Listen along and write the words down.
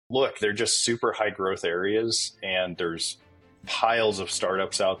look, they're just super high growth areas, and there's piles of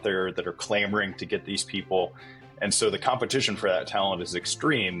startups out there that are clamoring to get these people. And so the competition for that talent is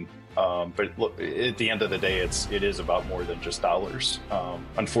extreme. But look, at the end of the day, it is about more than just dollars,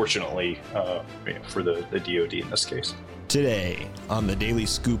 unfortunately, for the DoD in this case. Today on the Daily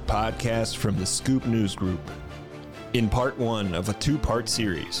Scoop podcast from the Scoop News Group, in part one of a two-part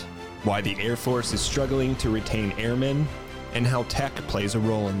series, why the Air Force is struggling to retain airmen and how tech plays a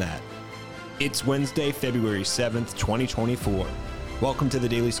role in that. It's Wednesday, February 7th, 2024. Welcome to the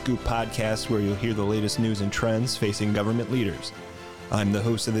Daily Scoop podcast, where you'll hear the latest news and trends facing government leaders. I'm the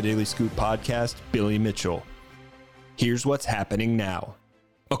host of the Daily Scoop podcast, Billy Mitchell. Here's what's happening now.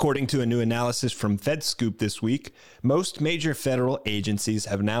 According to a new analysis from FedScoop this week, most major federal agencies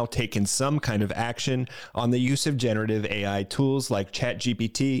have now taken some kind of action on the use of generative AI tools like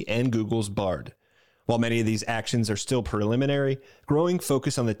ChatGPT and Google's Bard. While many of these actions are still preliminary, growing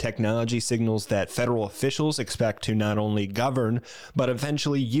focus on the technology signals that federal officials expect to not only govern, but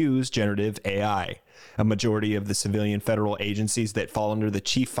eventually use generative AI. A majority of the civilian federal agencies that fall under the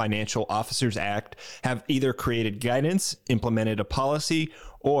Chief Financial Officers Act have either created guidance, implemented a policy,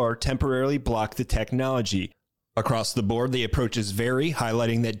 or temporarily blocked the technology. Across the board, the approaches vary,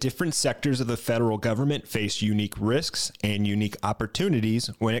 highlighting that different sectors of the federal government face unique risks and unique opportunities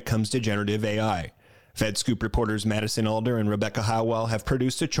when it comes to generative AI. FedScoop reporters Madison Alder and Rebecca Howell have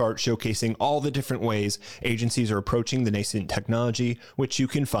produced a chart showcasing all the different ways agencies are approaching the nascent technology, which you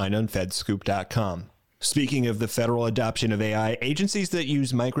can find on fedscoop.com. Speaking of the federal adoption of AI, agencies that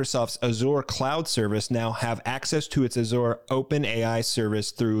use Microsoft's Azure cloud service now have access to its Azure OpenAI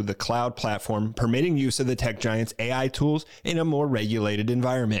service through the cloud platform, permitting use of the tech giant's AI tools in a more regulated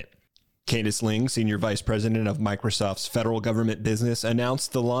environment. Candice Ling, Senior Vice President of Microsoft's federal government business,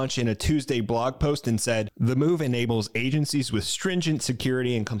 announced the launch in a Tuesday blog post and said, "The move enables agencies with stringent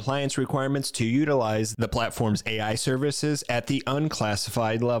security and compliance requirements to utilize the platform's AI services at the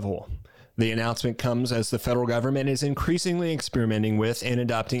unclassified level." The announcement comes as the federal government is increasingly experimenting with and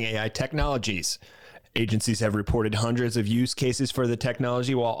adopting AI technologies. Agencies have reported hundreds of use cases for the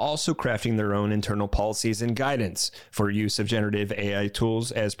technology while also crafting their own internal policies and guidance for use of generative AI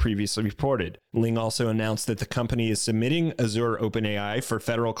tools, as previously reported. Ling also announced that the company is submitting Azure OpenAI for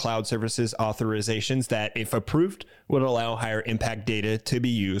federal cloud services authorizations that, if approved, would allow higher impact data to be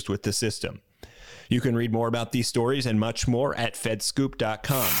used with the system. You can read more about these stories and much more at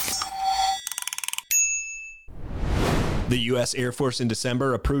fedscoop.com. The U.S. Air Force in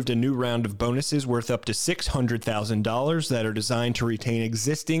December approved a new round of bonuses worth up to $600,000 that are designed to retain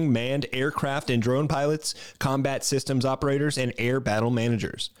existing manned aircraft and drone pilots, combat systems operators, and air battle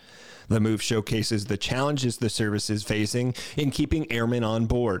managers. The move showcases the challenges the service is facing in keeping airmen on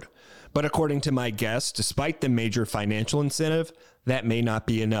board. But according to my guests, despite the major financial incentive, that may not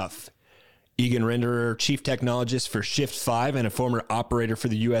be enough. Egan Renderer, Chief Technologist for Shift 5 and a former operator for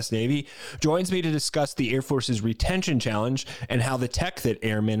the U.S. Navy, joins me to discuss the Air Force's retention challenge and how the tech that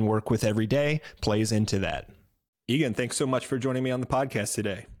airmen work with every day plays into that. Egan, thanks so much for joining me on the podcast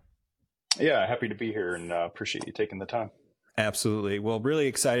today. Yeah, happy to be here and appreciate you taking the time. Absolutely. Well, really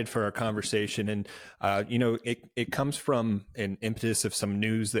excited for our conversation. And, it comes from an impetus of some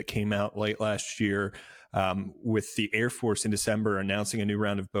news that came out late last year with the Air Force in December announcing a new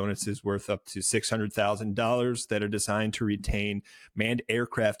round of bonuses worth up to $600,000 that are designed to retain manned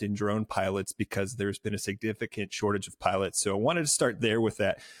aircraft and drone pilots because there's been a significant shortage of pilots. So I wanted to start there with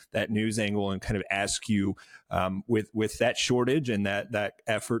that news angle and kind of ask you, with that shortage and that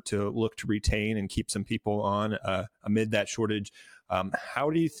effort to look to retain and keep some people on amid that shortage, how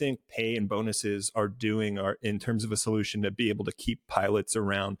do you think pay and bonuses are doing in terms of a solution to be able to keep pilots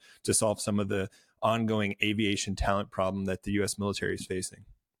around to solve some of the ongoing aviation talent problem that the U.S. military is facing?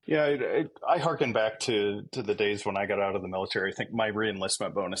 Yeah, I harken back to the days when I got out of the military. I think my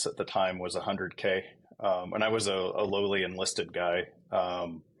reenlistment bonus at the time was $100K, and I was a lowly enlisted guy.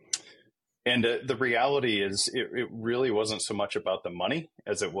 And the reality is it really wasn't so much about the money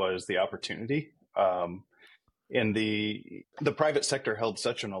as it was the opportunity. And the private sector held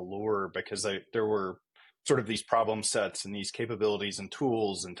such an allure because there were sort of these problem sets and these capabilities and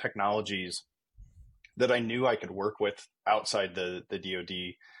tools and technologies that I knew I could work with outside the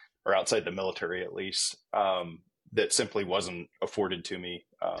DoD or outside the military, at least, that simply wasn't afforded to me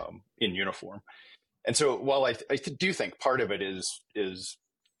in uniform. And so while I do think part of it is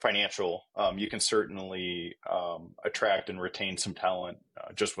financial, you can certainly attract and retain some talent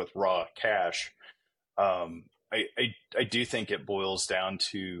just with raw cash. I do think it boils down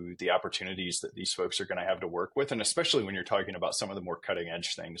to the opportunities that these folks are going to have to work with. And especially when you're talking about some of the more cutting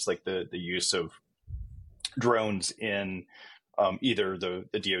edge things like the use of drones in either the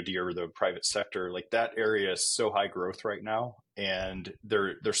DoD or the private sector. Like that area is so high growth right now, and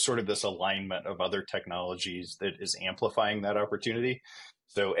there's sort of this alignment of other technologies that is amplifying that opportunity.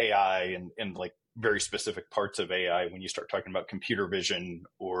 So AI and like very specific parts of AI, when you start talking about computer vision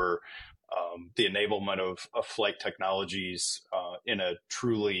or the enablement of flight technologies in a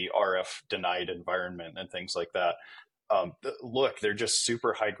truly RF denied environment and things like that. Look, they're just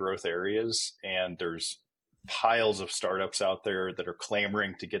super high growth areas, and there's piles of startups out there that are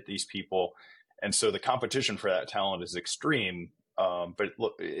clamoring to get these people. And so the competition for that talent is extreme. But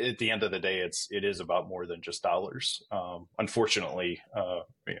look, at the end of the day, it is about more than just dollars. Unfortunately,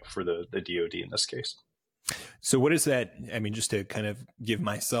 for the DoD in this case. So what is that? I mean, just to kind of give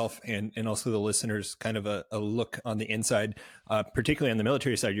myself and also the listeners kind of a look on the inside, particularly on the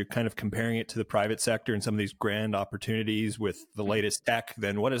military side, you're kind of comparing it to the private sector and some of these grand opportunities with the latest tech.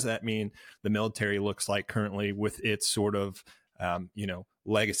 Then what does that mean the military looks like currently with its sort of,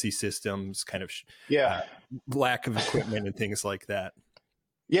 legacy systems, kind of lack of equipment and things like that?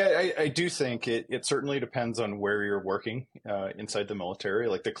 Yeah, I do think it certainly depends on where you're working inside the military.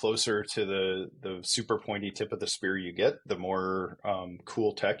 Like the closer to the super pointy tip of the spear you get, the more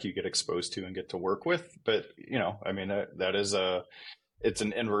cool tech you get exposed to and get to work with. But, I mean, it's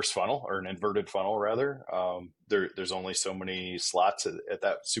an inverse funnel, or an inverted funnel rather. There's only so many slots at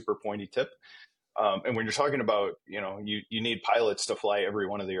that super pointy tip. And when you're talking about, you need pilots to fly every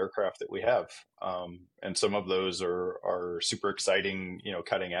one of the aircraft that we have. And some of those are super exciting,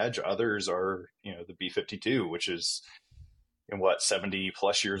 cutting edge. Others are, the B-52, which is 70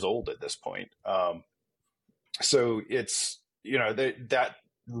 plus years old at this point. So it's, that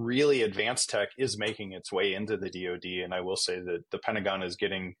really advanced tech is making its way into the DoD. And I will say that the Pentagon is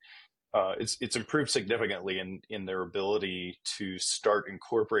getting it's improved significantly in their ability to start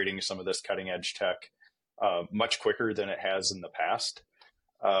incorporating some of this cutting edge tech much quicker than it has in the past.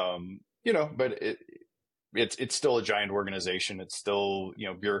 But it's still a giant organization. It's still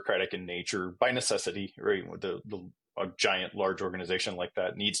bureaucratic in nature by necessity, right? A giant, large organization like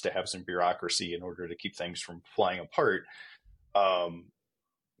that needs to have some bureaucracy in order to keep things from flying apart. The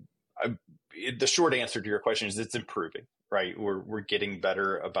short answer to your question is it's improving. Right, we're getting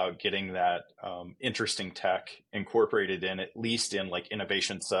better about getting that interesting tech incorporated in, at least in like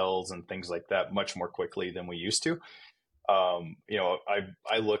innovation cells and things like that, much more quickly than we used to.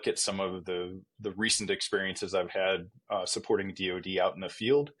 I look at some of the recent experiences I've had supporting DoD out in the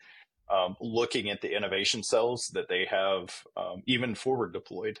field, looking at the innovation cells that they have, even forward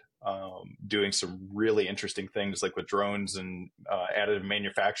deployed, doing some really interesting things like with drones and additive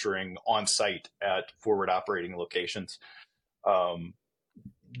manufacturing on site at forward operating locations.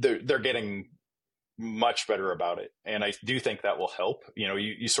 They're getting much better about it, and I do think that will help.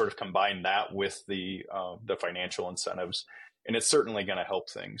 You sort of combine that with the financial incentives, and it's certainly going to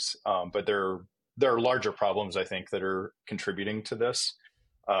help things. But there are larger problems, I think, that are contributing to this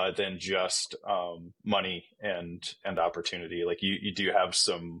than just money and opportunity. Like you do have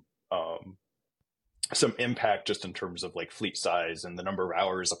some impact just in terms of like fleet size and the number of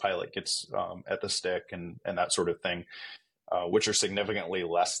hours a pilot gets at the stick and that sort of thing. Which are significantly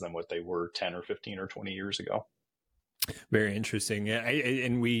less than what they were 10 or 15 or 20 years ago. Very interesting.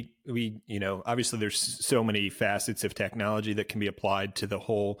 And we, obviously there's so many facets of technology that can be applied to the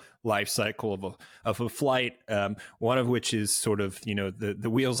whole life cycle of a flight. One of which is sort of, the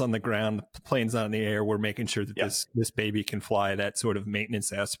wheels on the ground, the planes on the air. We're making sure that this baby can fly, that sort of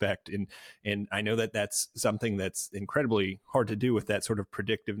maintenance aspect. And I know that that's something that's incredibly hard to do with that sort of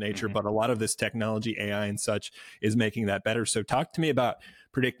predictive nature, but a lot of this technology, AI and such, is making that better. So talk to me about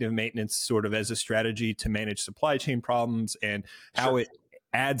predictive maintenance sort of as a strategy to manage supply chain problems and how it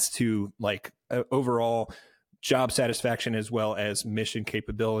adds to like overall job satisfaction as well as mission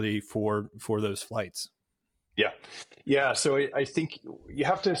capability for those flights. Yeah. So I think you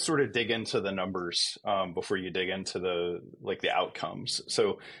have to sort of dig into the numbers before you dig into the outcomes.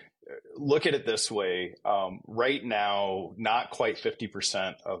 So look at it this way. Right now, not quite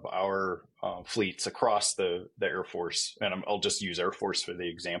 50% of our fleets across the Air Force, and I'll just use Air Force for the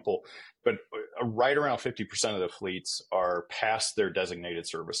example, but right around 50% of the fleets are past their designated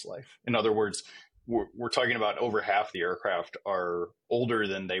service life. In other words, we're talking about over half the aircraft are older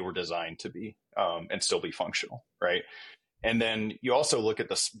than they were designed to be and still be functional, right? And then you also look at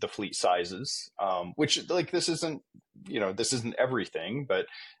the fleet sizes, which like this isn't everything, but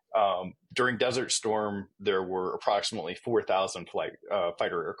during Desert Storm, there were approximately 4,000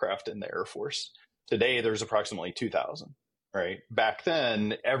 fighter aircraft in the Air Force. Today, there's approximately 2,000, right? Back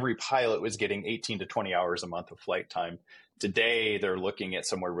then, every pilot was getting 18 to 20 hours a month of flight time. Today, they're looking at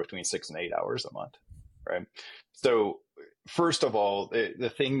somewhere between 6 and 8 hours a month, right? So first of all,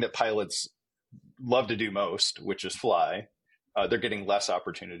 the thing that pilots love to do most, which is fly, they're getting less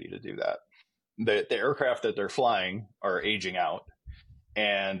opportunity to do that. The aircraft that they're flying are aging out.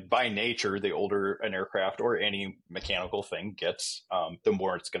 And by nature, the older an aircraft or any mechanical thing gets, the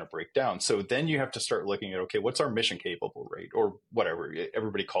more it's going to break down. So then you have to start looking at, okay, what's our mission capable rate or whatever?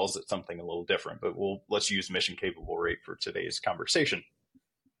 Everybody calls it something a little different, but let's use mission capable rate for today's conversation.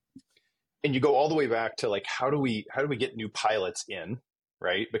 And you go all the way back to like, how do we get new pilots in,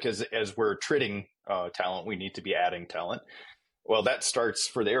 right? Because as we're attriting talent, we need to be adding talent. Well, that starts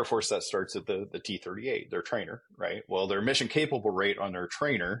for the Air Force, that starts at the T-38, their trainer, right? Well, their mission capable rate on their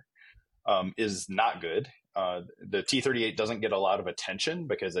trainer is not good. The T-38 doesn't get a lot of attention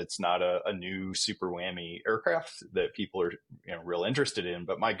because it's not a new super whammy aircraft that people are real interested in.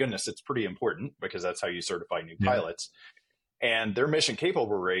 But my goodness, it's pretty important because that's how you certify new pilots. And their mission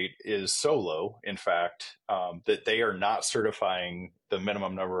capable rate is so low, in fact, that they are not certifying the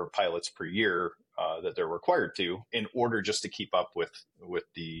minimum number of pilots per year that they're required to in order just to keep up with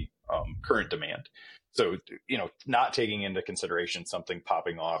the current demand. So, not taking into consideration something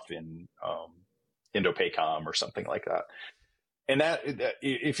popping off in Indo-PACOM or something like that. And that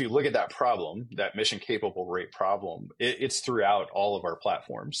if you look at that problem, that mission capable rate problem, it's throughout all of our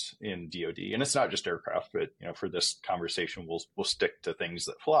platforms in DoD, and it's not just aircraft. But for this conversation, we'll stick to things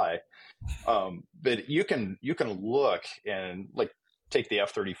that fly. But you can look and like take the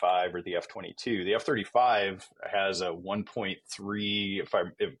F-35 or the F-22. The F-35 has a 1.3.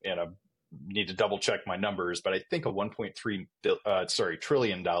 And I need to double check my numbers, but I think a 1.3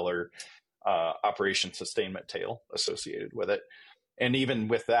 trillion dollar operation sustainment tail associated with it. And even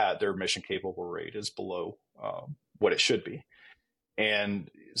with that, their mission capable rate is below what it should be.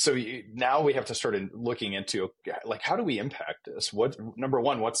 And so now we have to start looking into like, how do we impact this? Number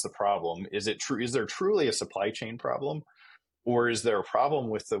one, what's the problem? Is there truly a supply chain problem, or is there a problem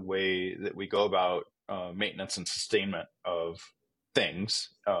with the way that we go about maintenance and sustainment of things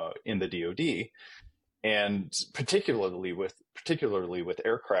in the DoD? And particularly with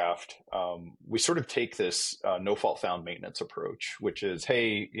aircraft, we sort of take this no fault found maintenance approach, which is,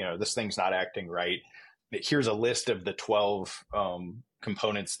 hey, this thing's not acting right. Here's a list of the 12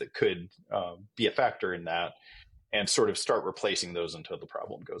 components that could be a factor in that, and sort of start replacing those until the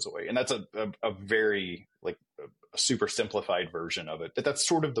problem goes away. And that's a very a super simplified version of it, but that's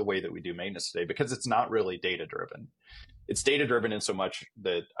sort of the way that we do maintenance today, because it's not really data driven. It's data driven in so much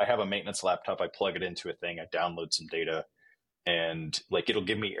that I have a maintenance laptop, I plug it into a thing, I download some data, and it'll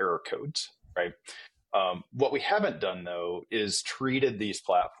give me error codes, right? What we haven't done though is treated these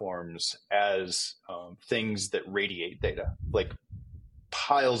platforms as things that radiate data, like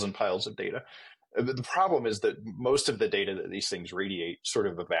piles and piles of data. The problem is that most of the data that these things radiate sort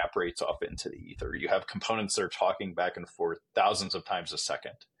of evaporates off into the ether. You have components that are talking back and forth thousands of times a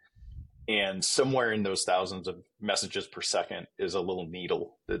second. And somewhere in those thousands of messages per second is a little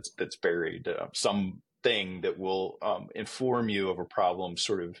needle that's buried, something that will inform you of a problem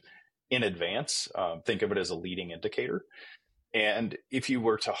sort of in advance. Think of it as a leading indicator. And if you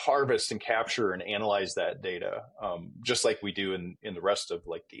were to harvest and capture and analyze that data, just like we do in the rest of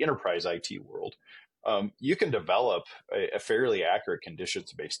the enterprise IT world, you can develop a fairly accurate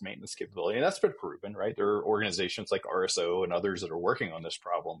conditions-based maintenance capability. And that's been proven, right? There are organizations like RSO and others that are working on this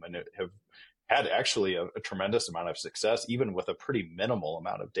problem and have had actually a tremendous amount of success, even with a pretty minimal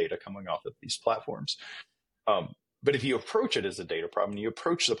amount of data coming off of these platforms. But if you approach it as a data problem, you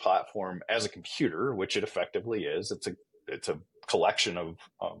approach the platform as a computer, which it effectively is. It's a collection of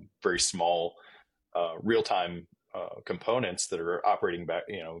very small real-time components that are operating back,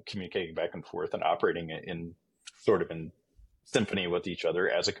 communicating back and forth and operating in symphony with each other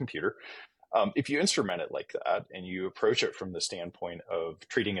as a computer. If you instrument it like that and you approach it from the standpoint of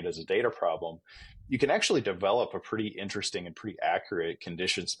treating it as a data problem, you can actually develop a pretty interesting and pretty accurate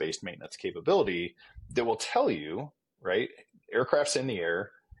conditions-based maintenance capability that will tell you, right, aircraft's in the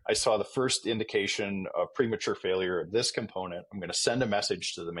air, I saw the first indication of premature failure of this component. I'm going to send a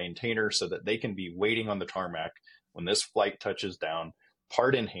message to the maintainer so that they can be waiting on the tarmac when this flight touches down,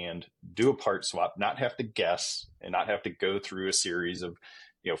 part in hand, do a part swap, not have to guess and not have to go through a series of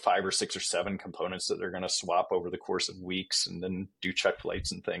 5 or 6 or 7 components that they're going to swap over the course of weeks and then do check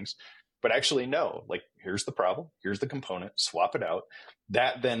flights and things. But actually know, here's the problem, here's the component, swap it out.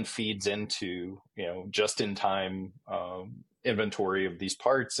 That then feeds into, just in time inventory of these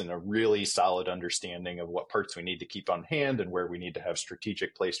parts and a really solid understanding of what parts we need to keep on hand and where we need to have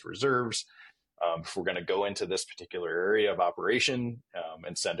strategic placed reserves. If we're going to go into this particular area of operation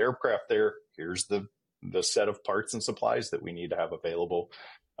and send aircraft there, here's the set of parts and supplies that we need to have available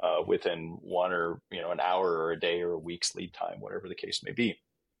within one or an hour or a day or a week's lead time, whatever the case may be.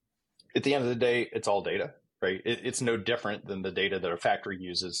 At the end of the day, it's all data, right? It's no different than the data that a factory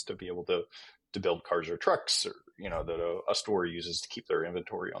uses to be able to build cars or trucks, or that a store uses to keep their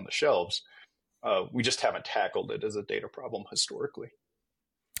inventory on the shelves. We just haven't tackled it as a data problem historically.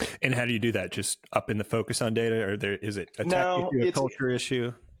 And how do you do that? Just upping the focus on data, or is it a tech issue, a culture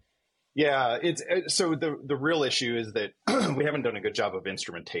issue? Yeah, so the real issue is that we haven't done a good job of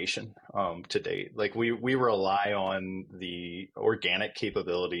instrumentation to date. Like we rely on the organic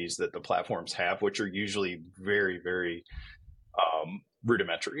capabilities that the platforms have, which are usually very, very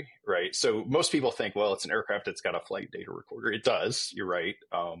rudimentary, right? So most people think, well, it's an aircraft that's got a flight data recorder. It does. You're right.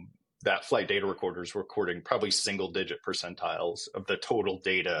 That flight data recorder is recording probably single-digit percentiles of the total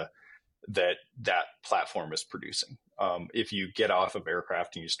data that platform is producing. If you get off of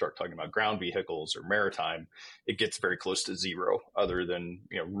aircraft and you start talking about ground vehicles or maritime, it gets very close to zero, other than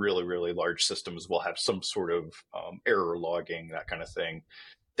really, really large systems will have some sort of error logging, that kind of thing.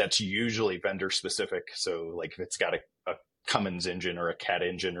 That's usually vendor specific. So like if it's got a Cummins engine or a CAT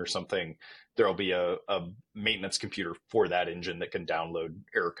engine or something, there'll be a maintenance computer for that engine that can download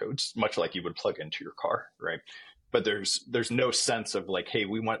error codes, much like you would plug into your car, right? But there's no sense of like, hey,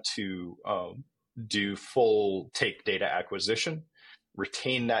 we want to do full take data acquisition,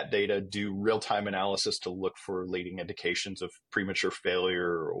 retain that data, do real-time analysis to look for leading indications of premature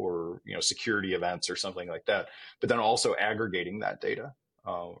failure or security events or something like that. But then also aggregating that data,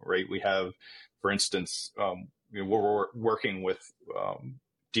 right? We have, for instance, we're working with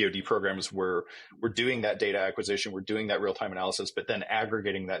DoD programs where we're doing that data acquisition, we're doing that real-time analysis, but then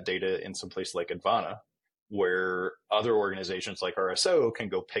aggregating that data in some place like Advana, where other organizations like RSO can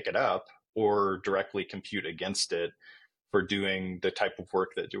go pick it up or directly compute against it for doing the type of work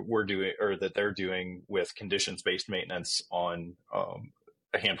that we're doing or that they're doing with conditions-based maintenance on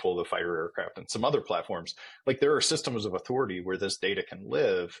a handful of the fighter aircraft and some other platforms. Like there are systems of authority where this data can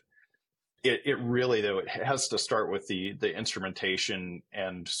live. It really, though, it has to start with the instrumentation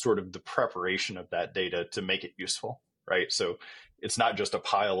and sort of the preparation of that data to make it useful, right? So it's not just a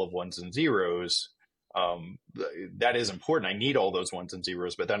pile of ones and zeros. That is important. I need all those ones and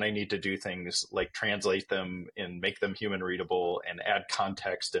zeros, but then I need to do things like translate them and make them human readable and add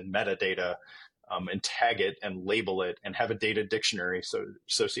context and metadata and tag it and label it and have a data dictionary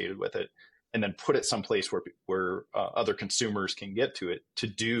associated with it. And then put it someplace where other consumers can get to it to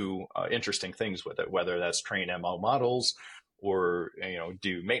do interesting things with it, whether that's train ML models or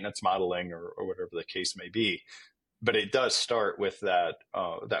do maintenance modeling or whatever the case may be. But it does start with that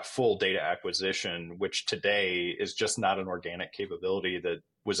full data acquisition, which today is just not an organic capability that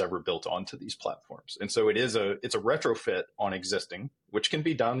was ever built onto these platforms. And so it's a retrofit on existing, which can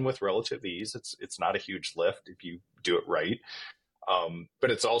be done with relative ease. It's not a huge lift if you do it right. But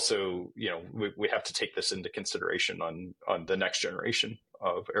it's also, we have to take this into consideration on the next generation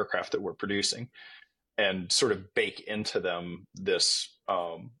of aircraft that we're producing and sort of bake into them this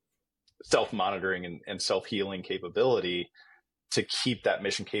self-monitoring and self-healing capability to keep that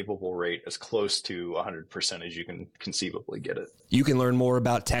mission capable rate as close to 100% as you can conceivably get it. You can learn more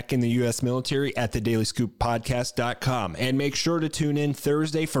about tech in the U.S. military at thedailyscooppodcast.com, and make sure to tune in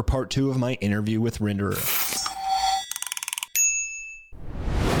Thursday for part 2 of my interview with Renderer.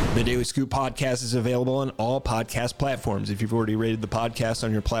 The Daily Scoop podcast is available on all podcast platforms. If you've already rated the podcast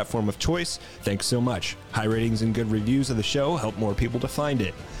on your platform of choice, thanks so much. High ratings and good reviews of the show help more people to find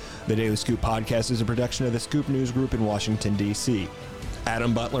it. The Daily Scoop podcast is a production of the Scoop News Group in Washington, D.C.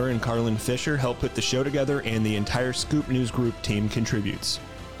 Adam Butler and Carlin Fisher help put the show together, and the entire Scoop News Group team contributes.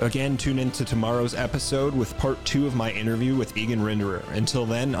 Again, tune in to tomorrow's episode with part 2 of my interview with Egan Renderer. Until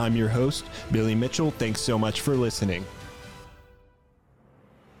then, I'm your host, Billy Mitchell. Thanks so much for listening.